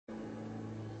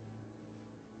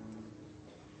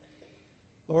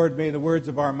Lord, may the words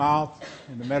of our mouth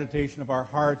and the meditation of our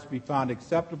hearts be found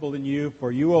acceptable in you,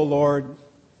 for you, O Lord,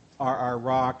 are our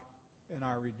rock and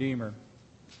our Redeemer.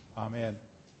 Amen.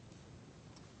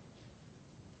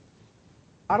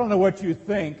 I don't know what you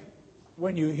think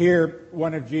when you hear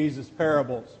one of Jesus'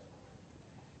 parables.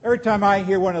 Every time I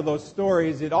hear one of those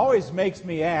stories, it always makes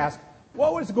me ask,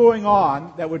 what was going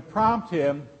on that would prompt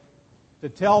him to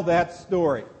tell that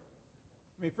story?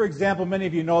 I mean, for example, many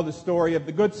of you know the story of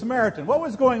the Good Samaritan. What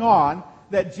was going on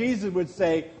that Jesus would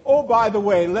say, oh, by the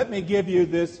way, let me give you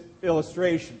this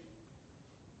illustration?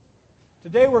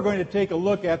 Today we're going to take a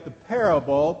look at the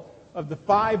parable of the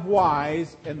 5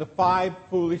 wise and the 5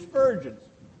 foolish virgins.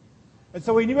 And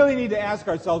so we really need to ask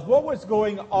ourselves, what was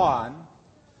going on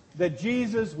that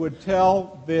Jesus would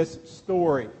tell this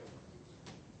story?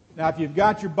 Now, if you've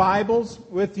got your Bibles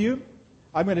with you,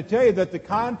 I'm going to tell you that the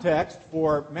context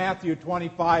for Matthew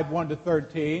 25, 1 to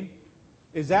 13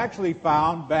 is actually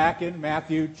found back in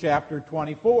Matthew chapter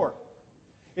 24.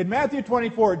 In Matthew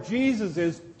 24, Jesus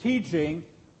is teaching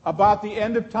about the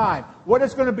end of time. What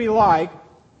it's going to be like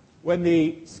when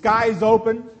the skies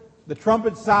open, the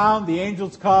trumpets sound, the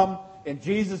angels come, and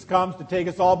Jesus comes to take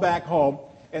us all back home.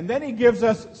 And then he gives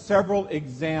us several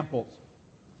examples.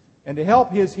 And to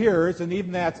help his hearers, and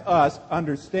even that's us,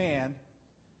 understand,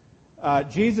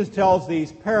 Jesus tells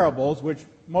these parables, which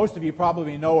most of you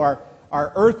probably know are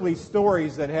earthly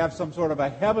stories that have some sort of a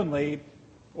heavenly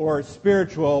or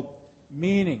spiritual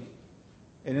meaning.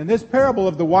 And in this parable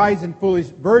of the wise and foolish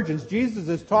virgins, Jesus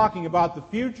is talking about the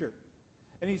future.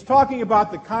 And he's talking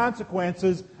about the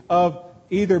consequences of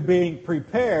either being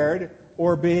prepared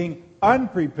or being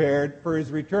unprepared for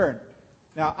his return.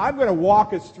 Now, I'm going to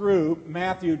walk us through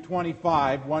Matthew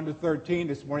 25, 1 to 13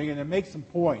 this morning, and make some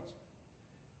points.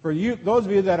 For you, those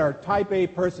of you that are type A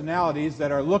personalities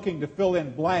that are looking to fill in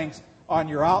blanks on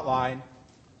your outline,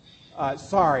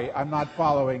 sorry, I'm not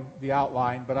following the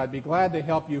outline, but I'd be glad to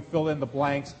help you fill in the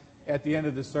blanks at the end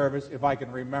of the service if I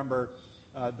can remember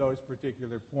those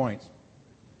particular points.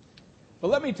 But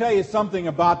let me tell you something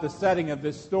about the setting of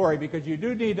this story, because you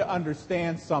do need to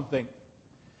understand something.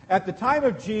 At the time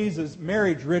of Jesus,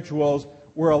 marriage rituals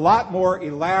were a lot more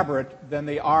elaborate than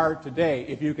they are today,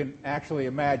 if you can actually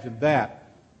imagine that.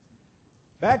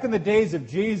 Back in the days of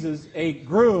Jesus, a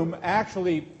groom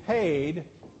actually paid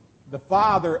the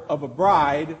father of a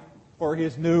bride for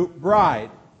his new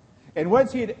bride. And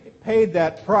once he had paid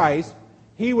that price,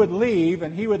 he would leave,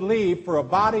 and he would leave for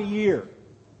about a year.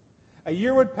 A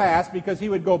year would pass because he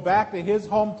would go back to his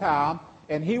hometown,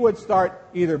 and he would start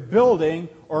either building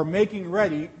or making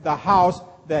ready the house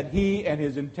that he and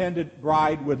his intended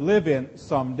bride would live in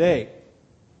someday.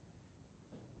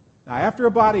 Now, after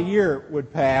about a year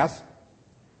would pass,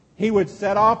 he would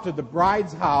set off to the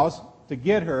bride's house to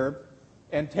get her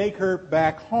and take her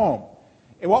back home.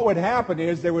 And what would happen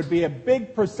is there would be a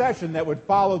big procession that would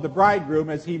follow the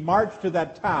bridegroom as he marched to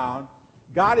that town,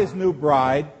 got his new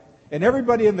bride, and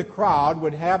everybody in the crowd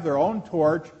would have their own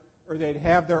torch or they'd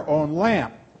have their own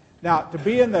lamp. Now, to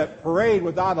be in the parade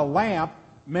without a lamp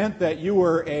meant that you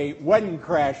were a wedding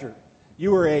crasher.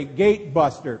 You were a gate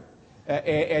buster.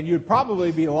 And you'd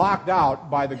probably be locked out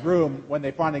by the groom when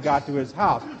they finally got to his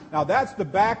house. Now, that's the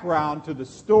background to the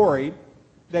story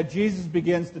that Jesus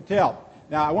begins to tell.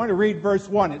 Now, I want to read verse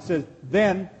 1. It says,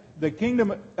 "Then the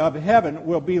kingdom of heaven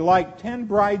will be like 10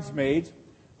 bridesmaids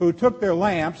who took their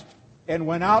lamps and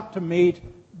went out to meet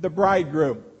the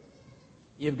bridegroom."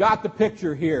 You've got the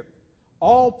picture here.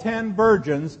 All 10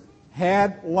 virgins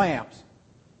had lamps.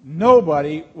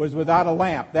 Nobody was without a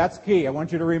lamp. That's key. I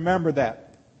want you to remember that.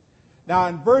 Now,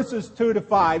 in verses 2 to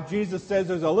 5, Jesus says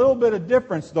there's a little bit of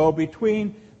difference, though,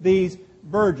 between these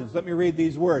virgins. Let me read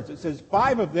these words. It says,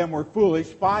 5 of them were foolish,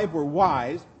 5 were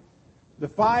wise. The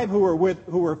 5 who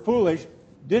were foolish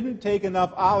didn't take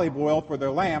enough olive oil for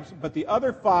their lamps, but the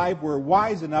other 5 were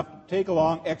wise enough to take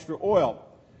along extra oil.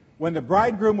 When the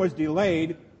bridegroom was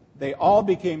delayed, they all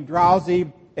became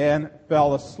drowsy and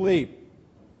fell asleep.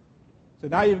 So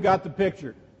now you've got the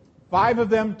picture. 5 of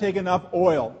them take enough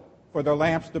oil for their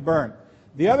lamps to burn.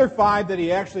 The other 5 that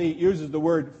he actually uses the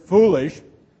word foolish,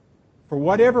 for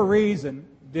whatever reason,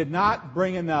 did not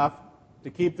bring enough to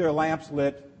keep their lamps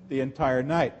lit the entire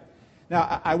night.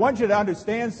 Now, I want you to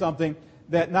understand something,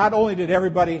 that not only did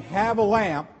everybody have a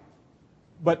lamp,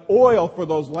 but oil for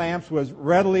those lamps was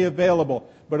readily available.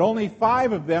 But only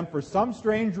 5 of them, for some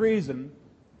strange reason,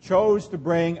 chose to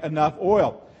bring enough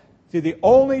oil. See, the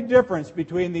only difference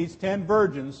between these 10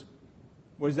 virgins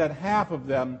was that half of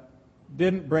them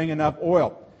didn't bring enough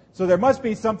oil. So there must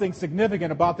be something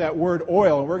significant about that word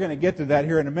oil, and we're going to get to that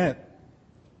here in a minute.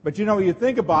 But you know, you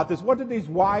think about this, what did these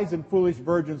wise and foolish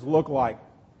virgins look like?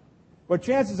 But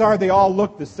chances are they all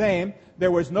looked the same.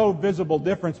 There was no visible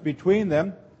difference between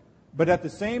them. But at the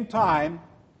same time,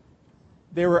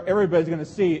 everybody's going to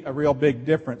see a real big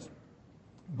difference.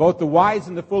 Both the wise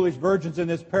and the foolish virgins in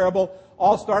this parable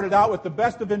all started out with the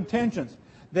best of intentions.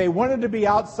 They wanted to be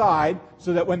outside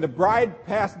so that when the bride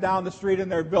passed down the street in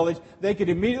their village, they could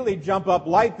immediately jump up,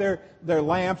 light their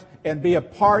lamps, and be a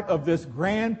part of this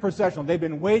grand procession. They've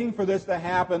been waiting for this to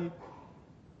happen,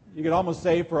 you could almost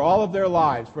say, for all of their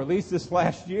lives, for at least this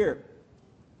last year.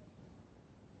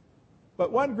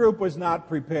 But one group was not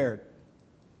prepared.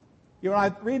 When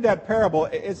I read that parable,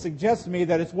 it suggests to me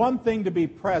that it's one thing to be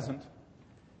present.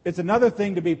 It's another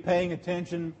thing to be paying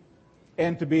attention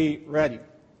and to be ready.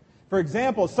 For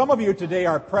example, some of you today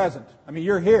are present. I mean,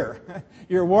 you're here.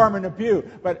 You're warm in the pew.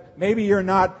 But maybe you're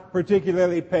not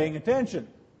particularly paying attention.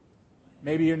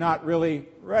 Maybe you're not really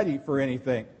ready for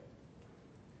anything.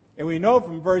 And we know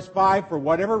from verse 5, for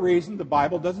whatever reason, the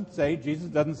Bible doesn't say, Jesus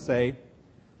doesn't say,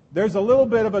 there's a little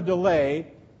bit of a delay,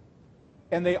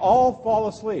 and they all fall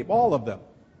asleep, all of them.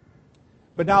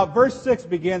 But now verse 6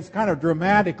 begins kind of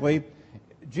dramatically.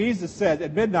 Jesus said,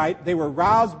 at midnight, they were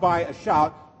roused by a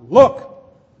shout,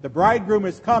 "Look, the bridegroom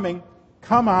is coming.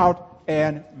 Come out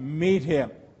and meet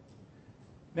him."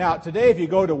 Now, today, if you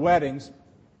go to weddings,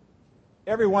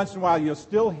 every once in a while you'll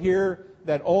still hear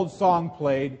that old song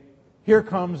played, "Here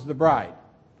Comes the Bride."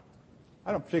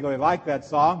 I don't particularly like that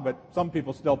song, but some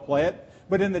people still play it.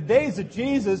 But in the days of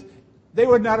Jesus, they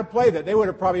would not have played that. They would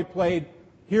have probably played,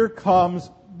 "Here Comes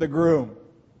the Groom."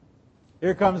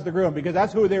 Here comes the groom, because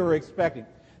that's who they were expecting.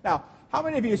 Now, how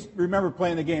many of you remember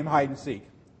playing the game hide and seek?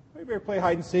 Maybe you ever play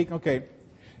hide and seek? Okay.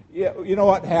 You know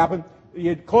what happened?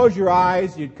 You'd close your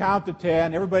eyes, you'd count to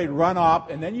 10, everybody would run up,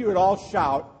 and then you would all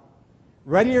shout,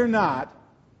 "Ready or not,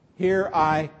 here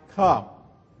I come."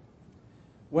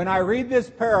 When I read this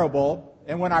parable,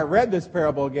 and when I read this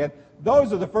parable again,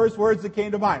 those are the first words that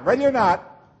came to mind. Ready or not,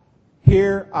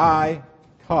 here I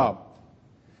come.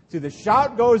 See, the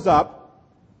shout goes up.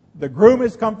 The groom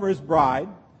has come for his bride.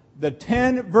 The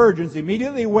 10 virgins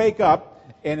immediately wake up.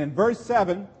 And in verse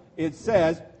 7, it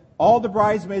says, all the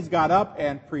bridesmaids got up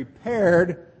and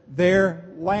prepared their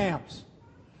lamps.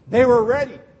 They were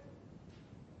ready.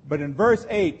 But in verse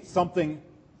 8, something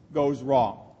goes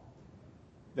wrong.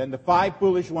 Then the 5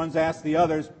 foolish ones asked the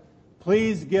others,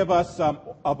 "Please give us some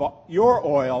of your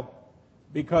oil,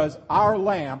 because our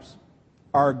lamps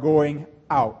are going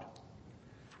out."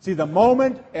 See, the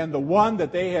moment and the one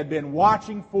that they had been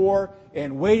watching for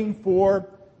and waiting for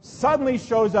suddenly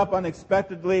shows up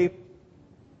unexpectedly,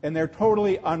 and they're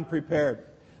totally unprepared.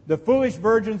 The foolish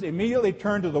virgins immediately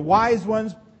turn to the wise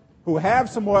ones who have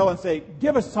some oil and say,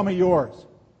 "Give us some of yours."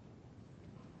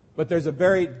 But there's a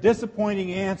very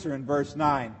disappointing answer in verse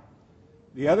 9.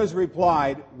 The others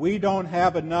replied, "We don't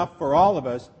have enough for all of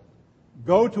us.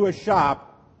 Go to a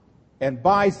shop and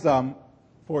buy some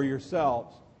for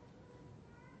yourselves."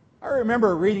 I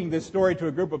remember reading this story to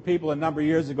a group of people a number of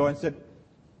years ago, and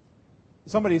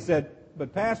somebody said,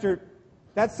 "But Pastor,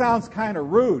 that sounds kind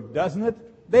of rude, doesn't it?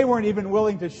 They weren't even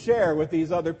willing to share with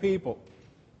these other people."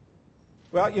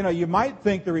 Well, you might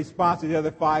think the response of the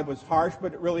other 5 was harsh,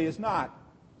 but it really is not.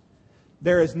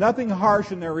 There is nothing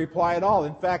harsh in their reply at all.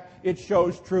 In fact, it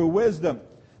shows true wisdom.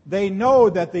 They know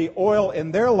that the oil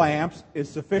in their lamps is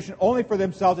sufficient only for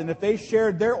themselves, and if they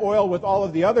shared their oil with all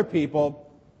of the other people,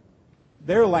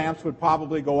 their lamps would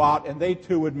probably go out, and they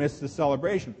too would miss the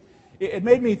celebration. It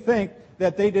made me think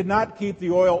that they did not keep the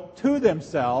oil to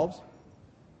themselves,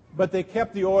 but they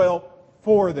kept the oil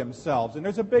for themselves. And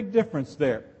there's a big difference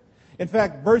there. In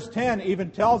fact, verse 10 even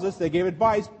tells us, they gave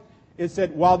advice. It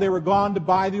said, while they were gone to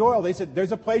buy the oil, they said,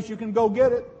 "There's a place you can go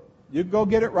get it. You can go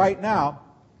get it right now."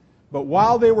 But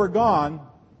while they were gone,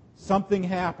 something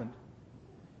happened.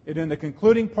 And in the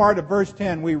concluding part of verse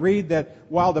 10, we read that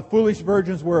while the foolish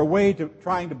virgins were away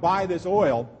trying to buy this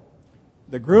oil,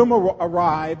 the groom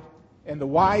arrived, and the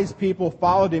wise people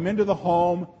followed him into the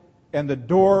home, and the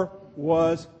door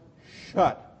was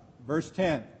shut. Verse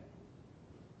 10.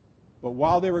 But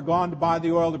while they were gone to buy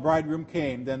the oil, the bridegroom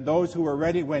came. Then those who were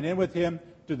ready went in with him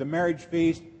to the marriage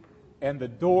feast, and the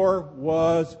door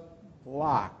was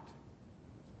locked.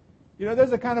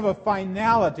 There's a kind of a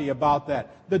finality about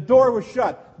that. The door was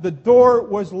shut. The door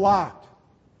was locked.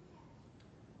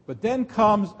 But then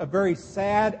comes a very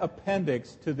sad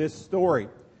appendix to this story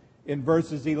in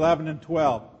verses 11 and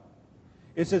 12.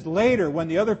 It says, later, when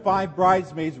the other 5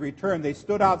 bridesmaids returned, they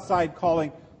stood outside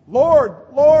calling, "Lord,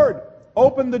 Lord,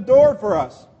 open the door for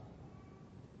us."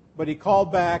 But he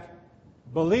called back,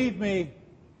 "Believe me,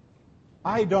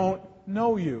 I don't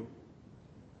know you."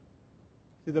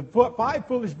 See, the 5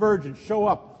 foolish virgins show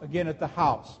up again at the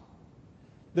house.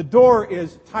 The door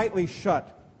is tightly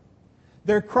shut.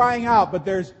 They're crying out, but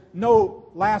there's no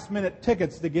last-minute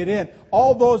tickets to get in.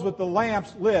 All those with the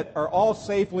lamps lit are all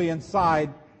safely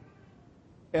inside.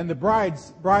 And the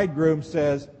bridegroom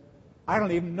says, I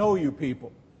don't even know you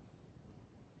people.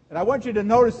 And I want you to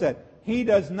notice that he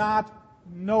does not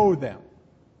know them.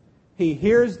 He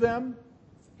hears them,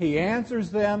 he answers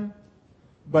them,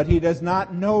 but he does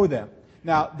not know them.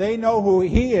 Now, they know who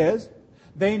he is,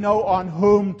 they know on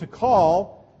whom to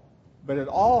call, but it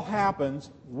all happens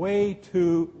way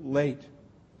too late.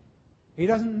 He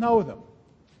doesn't know them.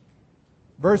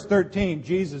 Verse 13,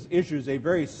 Jesus issues a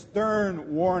very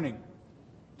stern warning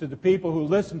to the people who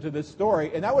listen to this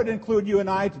story, and that would include you and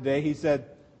I today. He said,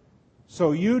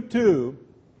 so you too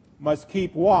must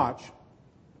keep watch,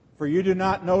 for you do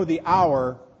not know the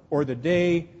hour or the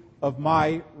day of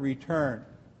my return.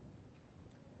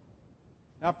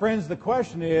 Now, friends, the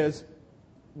question is,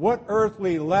 what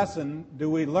earthly lesson do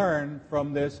we learn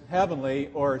from this heavenly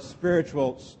or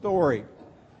spiritual story?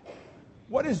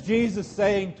 What is Jesus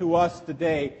saying to us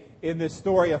today in this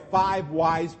story of 5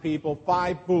 wise people,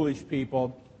 5 foolish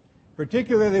people,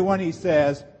 particularly when he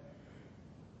says,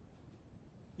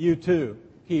 you too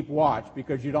keep watch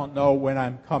because you don't know when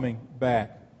I'm coming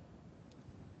back.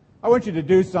 I want you to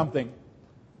do something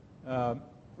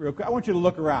real quick. I want you to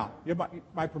look around. You have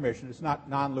my permission. It's not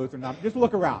non-Lutheran. Just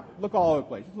look around. Look all over the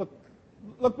place. Just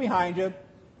look behind you.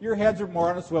 Your heads are more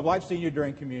on a swivel. I've seen you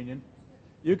during communion.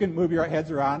 You can move your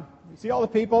heads around. You see all the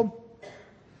people?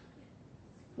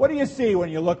 What do you see when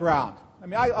you look around? I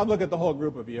mean, I look at the whole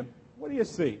group of you. What do you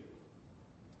see?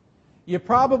 You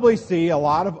probably see a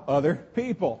lot of other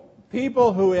people.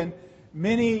 People who in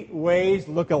many ways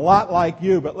look a lot like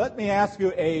you. But let me ask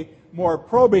you a more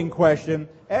probing question.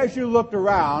 As you looked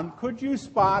around, could you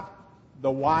spot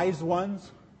the wise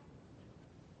ones?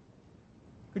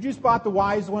 Could you spot the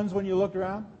wise ones when you looked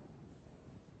around?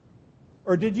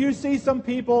 Or did you see some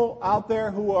people out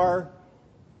there who are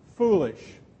foolish?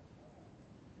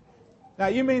 Now,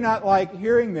 you may not like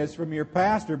hearing this from your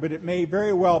pastor, but it may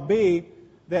very well be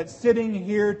that sitting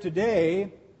here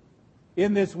today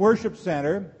in this worship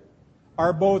center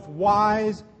are both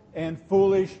wise and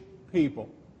foolish people.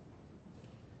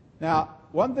 Now,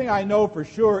 one thing I know for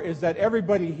sure is that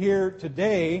everybody here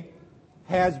today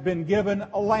has been given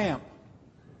a lamp.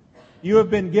 You have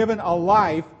been given a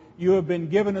life. You have been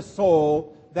given a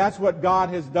soul. That's what God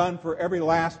has done for every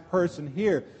last person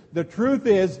here. The truth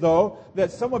is, though,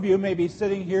 that some of you may be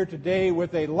sitting here today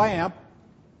with a lamp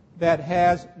that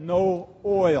has no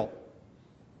oil.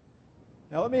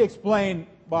 Now, let me explain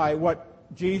by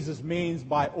what Jesus means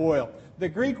by oil. The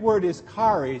Greek word is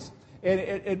charis, and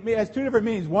it has 2 different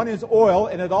meanings. One is oil,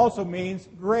 and it also means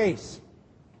grace.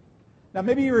 Now,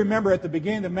 maybe you remember at the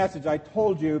beginning of the message I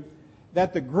told you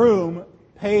that the groom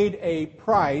paid a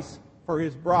price for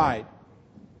his bride.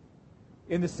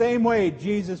 In the same way,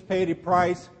 Jesus paid a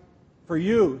price for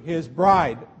you, his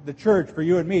bride, the church, for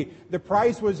you and me. The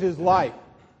price was his life.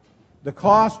 The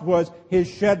cost was his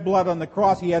shed blood on the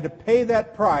cross. He had to pay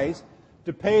that price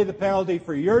to pay the penalty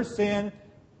for your sin,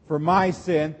 for my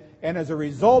sin. And as a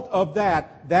result of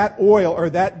that, that oil or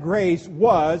that grace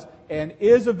was and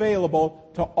is available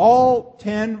to all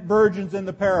 10 virgins in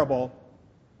the parable.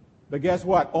 But guess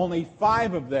what? Only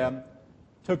 5 of them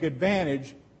took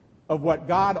advantage of what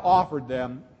God offered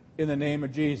them in the name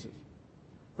of Jesus.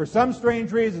 For some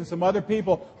strange reason, some other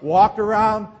people walked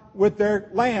around with their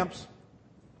lamps,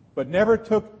 but never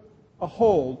took a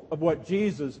hold of what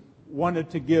Jesus wanted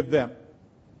to give them.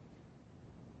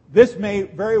 This may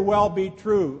very well be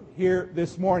true here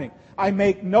this morning. I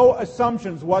make no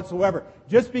assumptions whatsoever.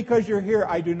 Just because you're here,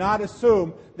 I do not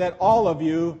assume that all of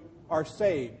you are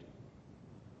saved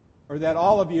or that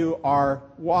all of you are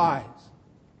wise.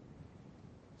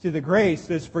 See, the grace,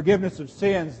 this forgiveness of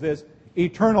sins, this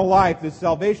eternal life, this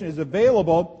salvation is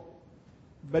available,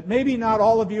 but maybe not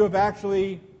all of you have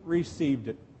actually received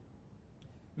it.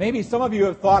 Maybe some of you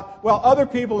have thought, well, other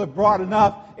people have brought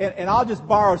enough, and I'll just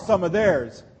borrow some of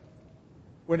theirs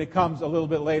when it comes a little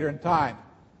bit later in time.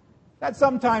 That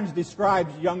sometimes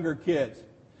describes younger kids.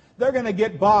 They're going to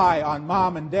get by on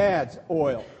mom and dad's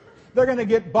oil. They're going to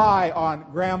get by on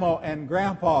grandma and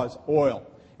grandpa's oil.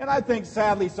 And I think,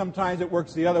 sadly, sometimes it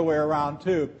works the other way around,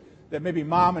 too, that maybe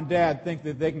mom and dad think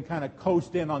that they can kind of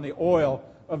coast in on the oil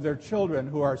of their children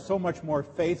who are so much more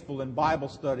faithful in Bible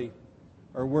study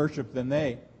or worship than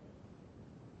they.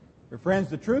 But friends,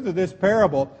 the truth of this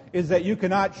parable is that you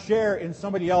cannot share in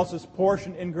somebody else's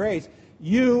portion in grace.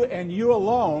 You and you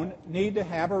alone need to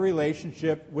have a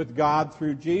relationship with God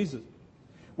through Jesus.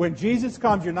 When Jesus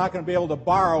comes, you're not going to be able to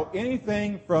borrow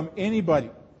anything from anybody.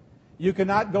 You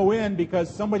cannot go in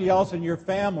because somebody else in your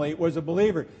family was a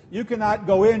believer. You cannot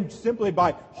go in simply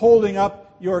by holding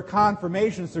up your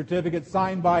confirmation certificate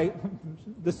signed by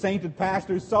the sainted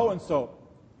pastor so-and-so.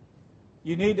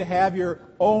 You need to have your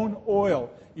own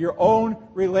oil, your own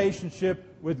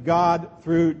relationship with God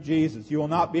through Jesus. You will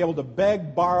not be able to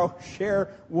beg, borrow,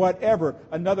 share, whatever,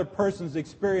 another person's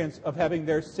experience of having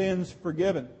their sins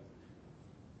forgiven.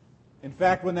 In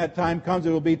fact, when that time comes, it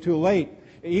will be too late.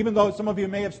 Even though some of you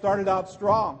may have started out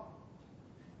strong,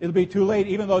 it'll be too late.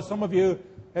 Even though some of you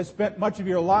have spent much of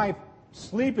your life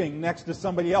sleeping next to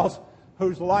somebody else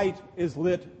whose light is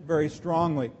lit very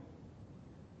strongly.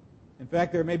 In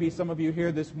fact, there may be some of you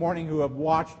here this morning who have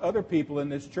watched other people in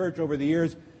this church over the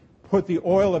years put the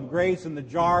oil of grace in the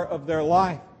jar of their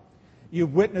life.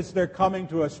 You've witnessed their coming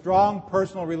to a strong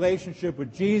personal relationship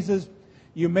with Jesus.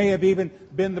 You may have even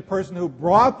been the person who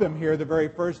brought them here the very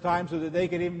first time so that they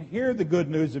could even hear the good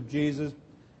news of Jesus.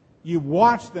 You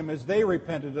watched them as they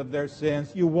repented of their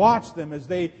sins. You watched them as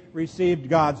they received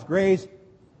God's grace.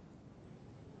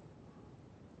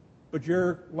 But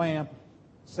your lamp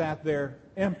sat there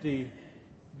empty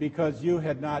because you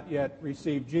had not yet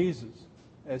received Jesus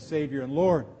as Savior and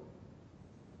Lord.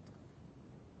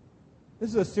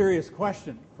 This is a serious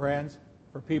question, friends,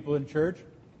 for people in church.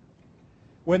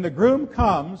 When the groom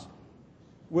comes,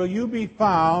 will you be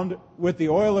found with the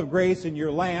oil of grace in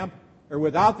your lamp or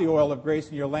without the oil of grace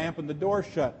in your lamp and the door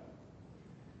shut?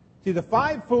 See, the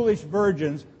 5 foolish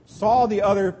virgins saw the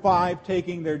other 5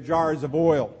 taking their jars of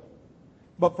oil.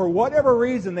 But for whatever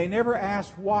reason, they never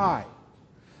asked why.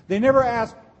 They never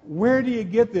asked, where do you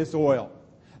get this oil?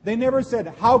 They never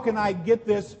said, how can I get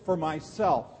this for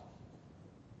myself?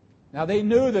 Now, they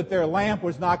knew that their lamp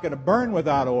was not going to burn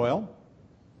without oil,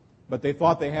 but they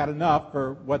thought they had enough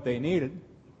for what they needed.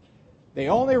 They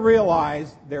only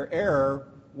realized their error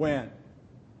when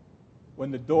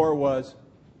the door was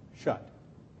shut.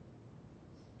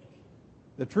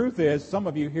 The truth is, some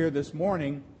of you here this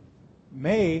morning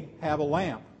may have a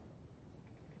lamp.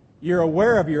 You're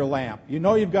aware of your lamp. You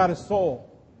know you've got a soul.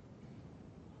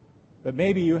 But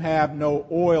maybe you have no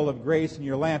oil of grace in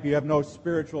your lamp. You have no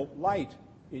spiritual light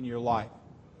in your life.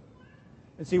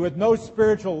 And see, with no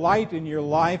spiritual light in your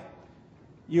life,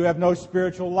 you have no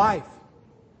spiritual life.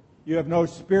 You have no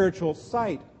spiritual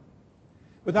sight.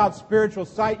 Without spiritual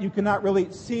sight, you cannot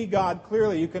really see God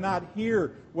clearly. You cannot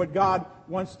hear what God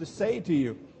wants to say to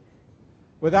you.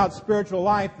 Without spiritual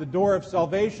life, the door of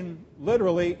salvation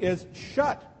literally is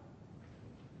shut.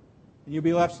 And you'll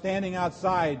be left standing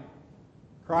outside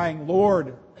crying,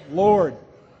 Lord, Lord.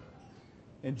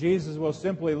 And Jesus will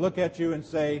simply look at you and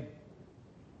say,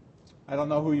 I don't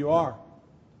know who you are.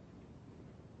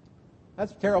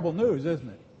 That's terrible news, isn't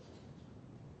it?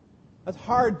 That's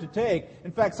hard to take.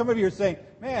 In fact, some of you are saying,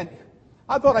 man,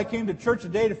 I thought I came to church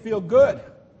today to feel good.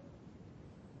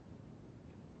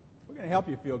 We're going to help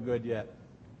you feel good yet.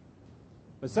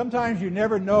 But sometimes you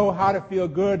never know how to feel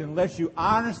good unless you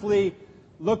honestly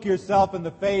look yourself in the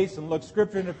face and look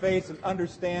Scripture in the face and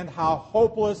understand how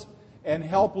hopeless and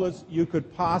helpless you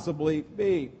could possibly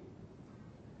be.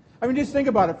 I mean, just think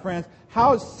about it, friends.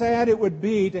 How sad it would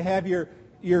be to have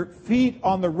your feet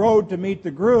on the road to meet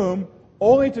the groom,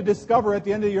 only to discover at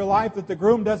the end of your life that the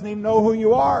groom doesn't even know who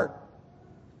you are.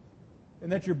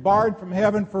 And that you're barred from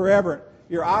heaven forever.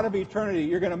 You're out of eternity.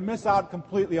 You're going to miss out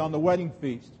completely on the wedding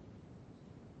feast.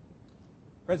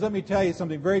 Friends, let me tell you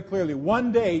something very clearly.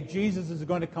 One day, Jesus is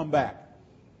going to come back.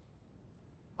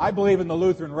 I believe in the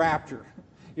Lutheran rapture.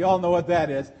 You all know what that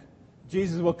is.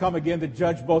 Jesus will come again to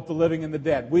judge both the living and the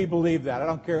dead. We believe that. I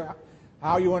don't care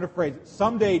how you want to phrase it.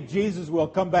 Someday, Jesus will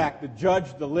come back to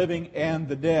judge the living and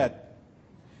the dead.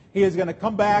 He is going to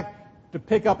come back to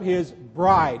pick up His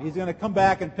bride. He's going to come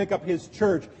back and pick up His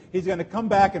church. He's going to come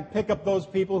back and pick up those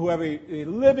people who have a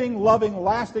living, loving,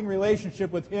 lasting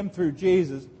relationship with Him through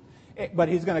Jesus. But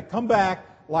He's going to come back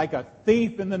like a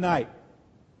thief in the night.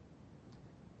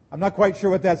 I'm not quite sure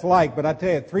what that's like, but I tell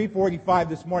you, at 3:45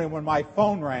 this morning when my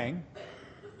phone rang,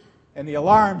 and the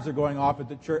alarms are going off at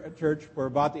the church for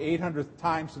about the 800th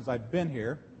time since I've been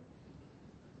here.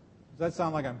 Does that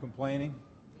sound like I'm complaining?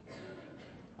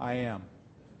 I am.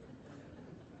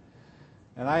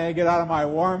 And I get out of my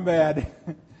warm bed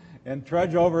and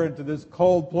trudge over into this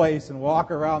cold place and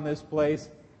walk around this place.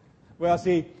 Well,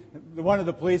 see, one of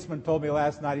the policemen told me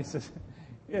last night, he says,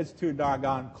 it's too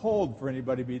doggone cold for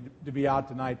anybody to be out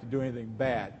tonight to do anything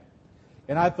bad.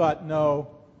 And I thought, no,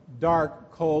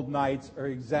 dark, cold nights are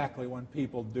exactly when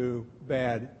people do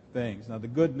bad things. Now, the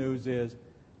good news is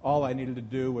all I needed to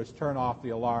do was turn off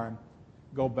the alarm,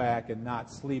 go back, and not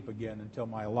sleep again until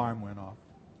my alarm went off.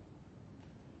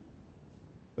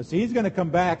 But see, He's going to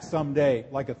come back someday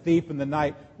like a thief in the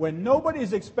night when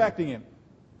nobody's expecting Him.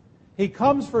 He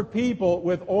comes for people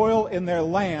with oil in their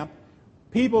lamp,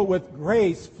 people with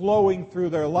grace flowing through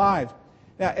their lives.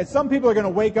 Now, and some people are going to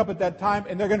wake up at that time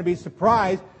and they're going to be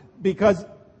surprised because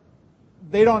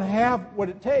they don't have what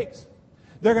it takes.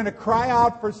 They're going to cry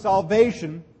out for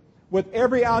salvation with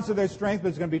every ounce of their strength, but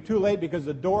it's going to be too late because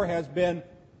the door has been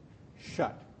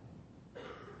shut.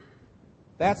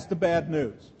 That's the bad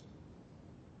news.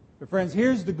 But friends,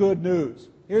 here's the good news.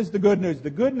 Here's the good news. The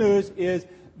good news is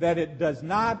that it does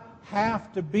not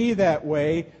have to be that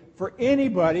way for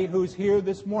anybody who's here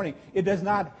this morning. It does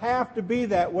not have to be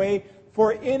that way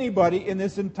for anybody in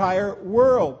this entire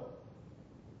world.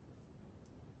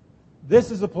 This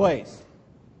is a place.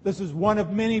 This is one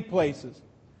of many places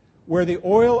where the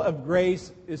oil of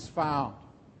grace is found.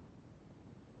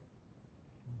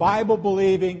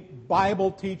 Bible-believing,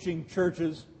 Bible-teaching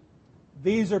churches,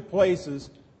 these are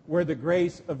places where the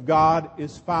grace of God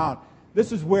is found.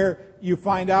 This is where you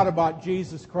find out about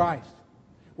Jesus Christ.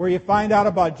 Where you find out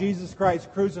about Jesus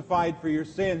Christ crucified for your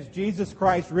sins. Jesus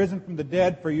Christ risen from the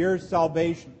dead for your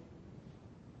salvation.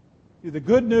 The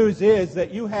good news is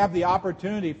that you have the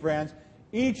opportunity, friends,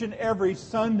 each and every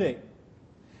Sunday.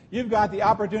 You've got the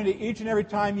opportunity each and every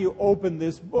time you open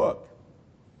this book.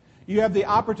 You have the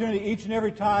opportunity each and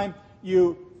every time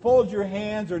you fold your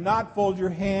hands or not fold your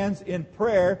hands in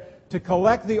prayer to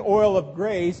collect the oil of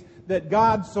grace that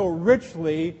God so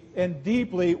richly and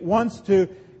deeply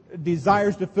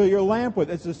desires to fill your lamp with.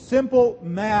 It's a simple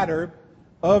matter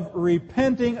of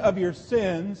repenting of your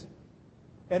sins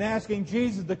and asking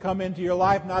Jesus to come into your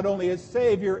life not only as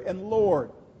Savior and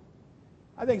Lord.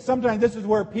 I think sometimes this is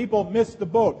where people miss the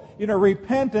boat.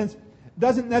 Repentance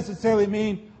doesn't necessarily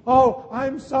mean, oh,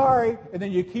 I'm sorry, and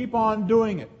then you keep on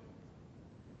doing it.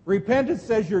 Repentance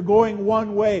says you're going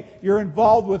one way. You're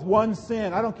involved with one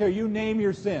sin. I don't care. You name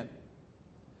your sin.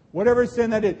 Whatever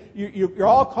sin that is. You're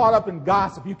all caught up in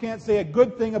gossip. You can't say a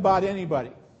good thing about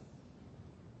anybody.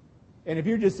 And if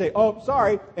you just say, oh,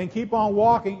 sorry, and keep on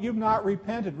walking, you've not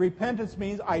repented. Repentance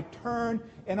means I turn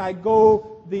and I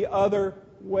go the other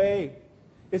way.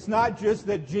 It's not just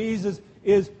that Jesus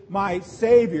is my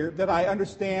Savior, that I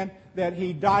understand that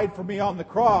He died for me on the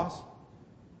cross.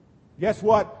 Guess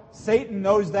what? Satan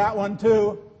knows that one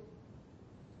too.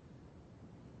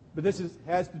 But this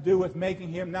has to do with making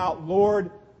Him now Lord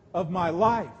of my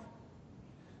life.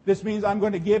 This means I'm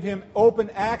going to give Him open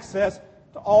access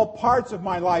to all parts of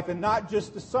my life and not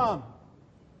just to some.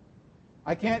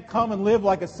 I can't come and live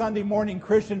like a Sunday morning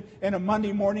Christian and a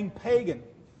Monday morning pagan.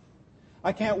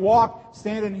 I can't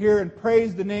stand in here and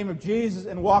praise the name of Jesus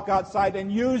and walk outside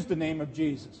and use the name of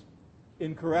Jesus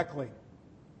incorrectly.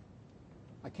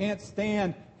 I can't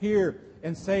stand here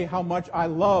and say how much I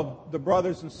love the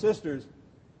brothers and sisters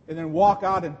and then walk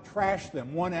out and trash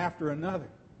them one after another.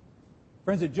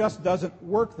 Friends, it just doesn't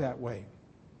work that way.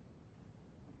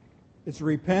 It's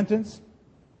repentance.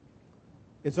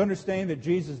 It's understanding that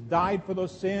Jesus died for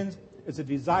those sins. It's a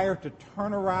desire to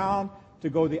turn around, to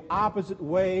go the opposite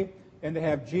way, and to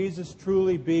have Jesus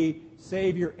truly be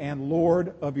Savior and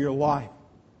Lord of your life.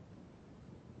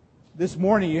 This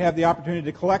morning you have the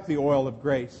opportunity to collect the oil of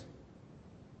grace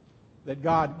that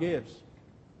God gives,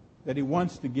 that He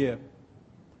wants to give.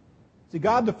 See,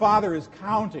 God the Father is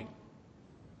counting.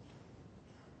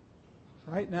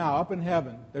 Right now, up in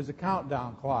heaven, there's a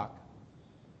countdown clock.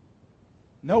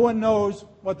 No one knows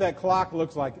what that clock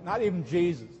looks like, not even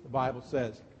Jesus, the Bible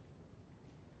says.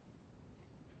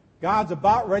 God's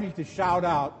about ready to shout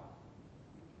out,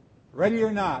 ready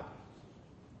or not,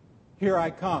 here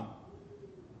I come.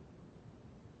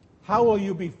 How will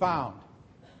you be found?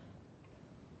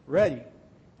 Ready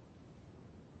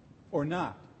or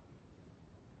not?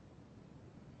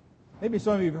 Maybe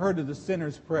some of you have heard of the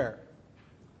sinner's prayer.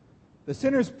 The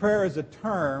sinner's prayer is a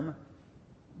term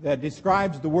that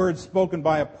describes the words spoken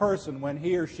by a person when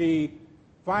he or she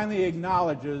finally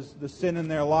acknowledges the sin in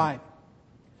their life.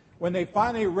 When they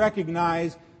finally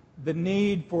recognize the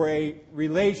need for a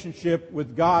relationship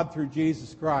with God through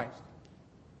Jesus Christ.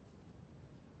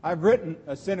 I've written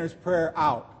a sinner's prayer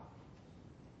out.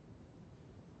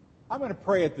 I'm going to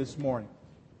pray it this morning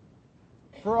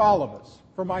for all of us,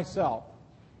 for myself.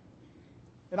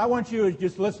 And I want you to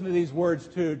just listen to these words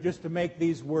too, just to make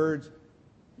these words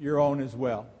your own as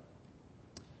well.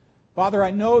 Father,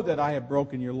 I know that I have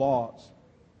broken your laws,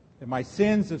 and my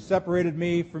sins have separated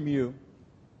me from you.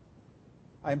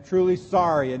 I am truly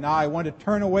sorry, and now I want to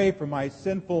turn away from my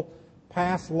sinful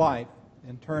past life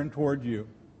and turn toward you.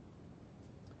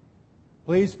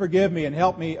 Please forgive me and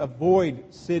help me avoid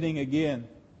sinning again.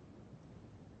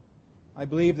 I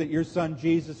believe that your Son,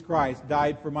 Jesus Christ,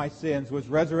 died for my sins, was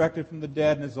resurrected from the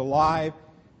dead, and is alive,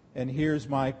 and hears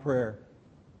my prayer.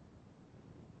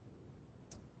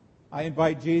 I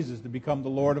invite Jesus to become the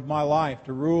Lord of my life,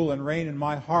 to rule and reign in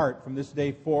my heart from this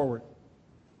day forward.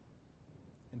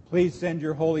 And please send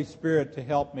your Holy Spirit to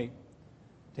help me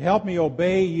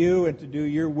obey you and to do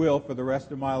your will for the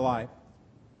rest of my life.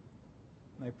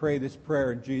 And I pray this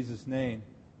prayer in Jesus' name.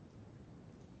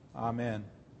 Amen.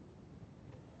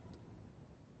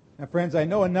 Now, friends, I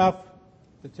know enough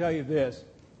to tell you this,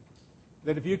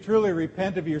 that if you truly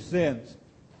repent of your sins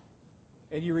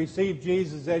and you receive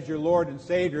Jesus as your Lord and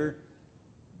Savior,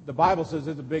 the Bible says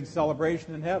there's a big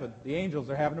celebration in heaven. The angels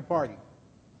are having a party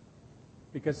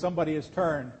because somebody has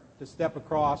turned to step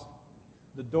across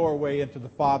the doorway into the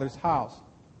Father's house.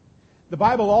 The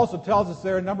Bible also tells us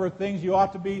there are a number of things you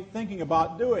ought to be thinking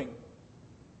about doing.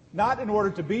 Not in order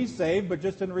to be saved, but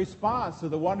just in response to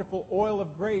the wonderful oil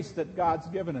of grace that God's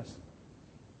given us.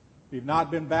 If you've not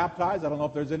been baptized, I don't know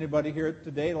if there's anybody here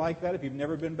today like that. If you've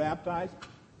never been baptized,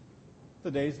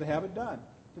 today's to have it done,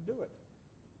 to do it.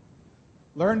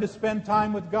 Learn to spend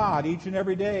time with God each and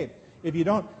every day. If you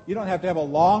don't have to have a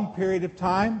long period of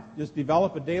time. Just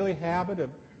develop a daily habit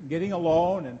of getting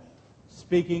alone and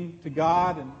speaking to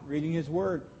God and reading His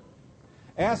Word.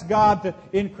 Ask God to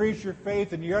increase your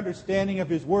faith and your understanding of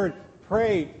His Word.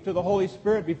 Pray to the Holy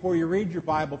Spirit before you read your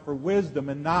Bible for wisdom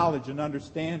and knowledge and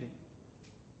understanding.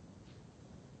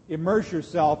 Immerse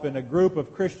yourself in a group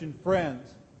of Christian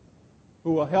friends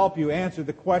who will help you answer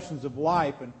the questions of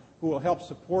life and who will help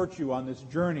support you on this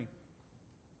journey.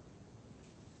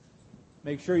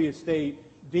 Make sure you stay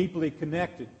deeply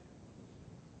connected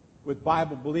with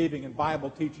Bible-believing and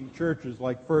Bible-teaching churches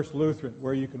like First Lutheran,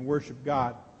 where you can worship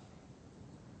God.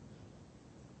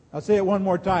 I'll say it one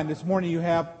more time. This morning you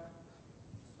have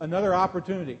another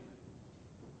opportunity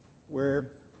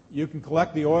where you can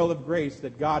collect the oil of grace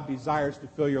that God desires to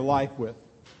fill your life with.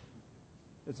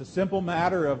 It's a simple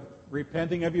matter of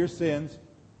repenting of your sins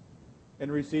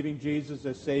and receiving Jesus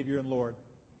as Savior and Lord.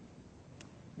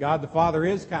 God the Father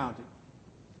is counting,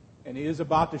 and He is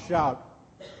about to shout,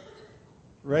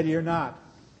 "Ready or not,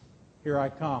 here I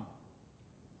come."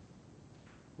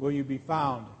 Will you be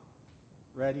found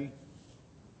ready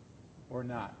or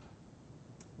not?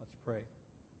 Let's pray.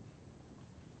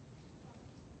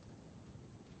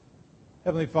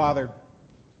 Heavenly Father,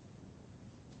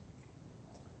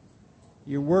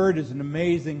 your Word is an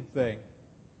amazing thing.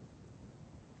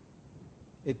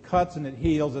 It cuts and it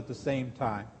heals at the same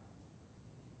time.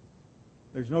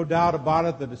 There's no doubt about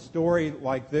it that a story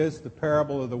like this, the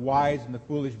parable of the wise and the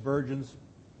foolish virgins,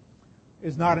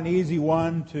 is not an easy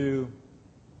one to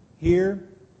hear,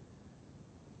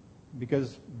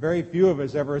 because very few of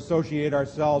us ever associate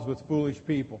ourselves with foolish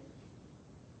people.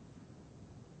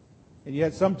 And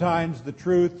yet sometimes the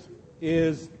truth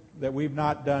is that we've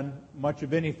not done much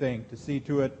of anything to see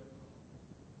to it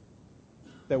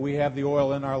that we have the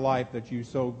oil in our life that you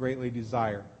so greatly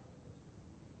desire.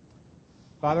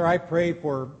 Father, I pray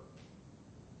for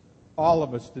all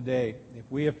of us today. If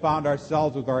we have found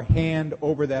ourselves with our hand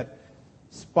over that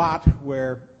spot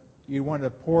where you want to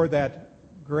pour that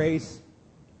grace,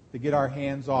 to get our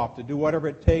hands off, to do whatever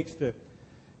it takes to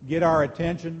get our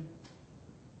attention,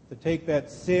 to take that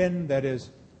sin that is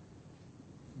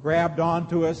grabbed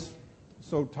onto us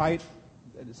so tight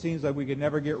that it seems like we could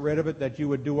never get rid of it, that you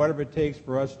would do whatever it takes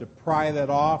for us to pry that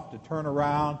off, to turn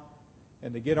around,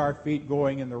 and to get our feet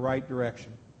going in the right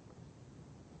direction.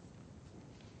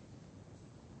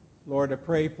 Lord, I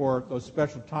pray for those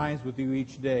special times with you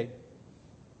each day.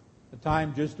 The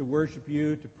time just to worship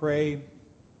you, to pray,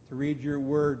 to read your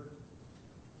word,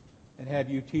 and have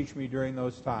you teach me during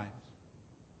those times.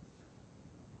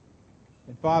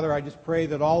 And Father, I just pray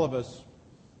that all of us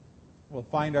will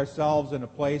find ourselves in a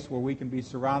place where we can be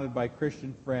surrounded by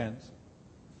Christian friends.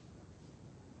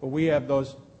 But we have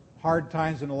those hard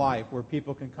times in life where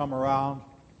people can come around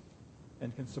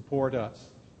and can support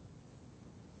us.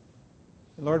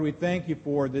 And Lord, we thank you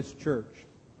for this church.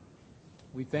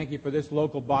 We thank you for this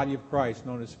local body of Christ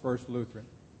known as First Lutheran.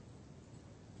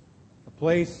 A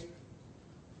place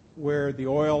where the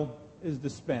oil is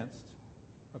dispensed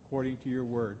according to your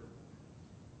word.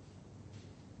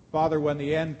 Father, when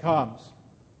the end comes,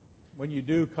 when you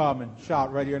do come and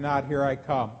shout, "Ready or not, here I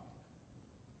come,"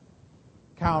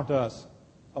 count us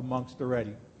amongst the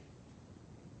ready.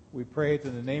 We pray it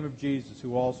in the name of Jesus,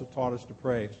 who also taught us to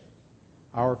pray.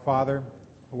 Our Father,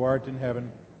 who art in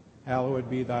heaven, hallowed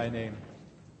be thy name.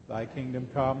 Thy kingdom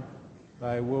come,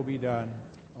 thy will be done,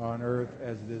 on earth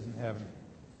as it is in heaven.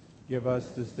 Give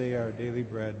us this day our daily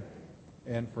bread,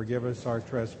 and forgive us our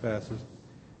trespasses,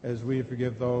 as we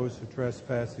forgive those who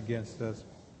trespass against us.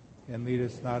 And lead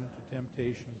us not into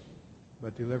temptation,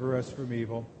 but deliver us from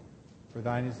evil. For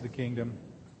thine is the kingdom,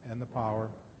 and the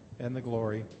power, and the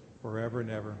glory, forever and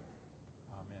ever.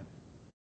 Amen.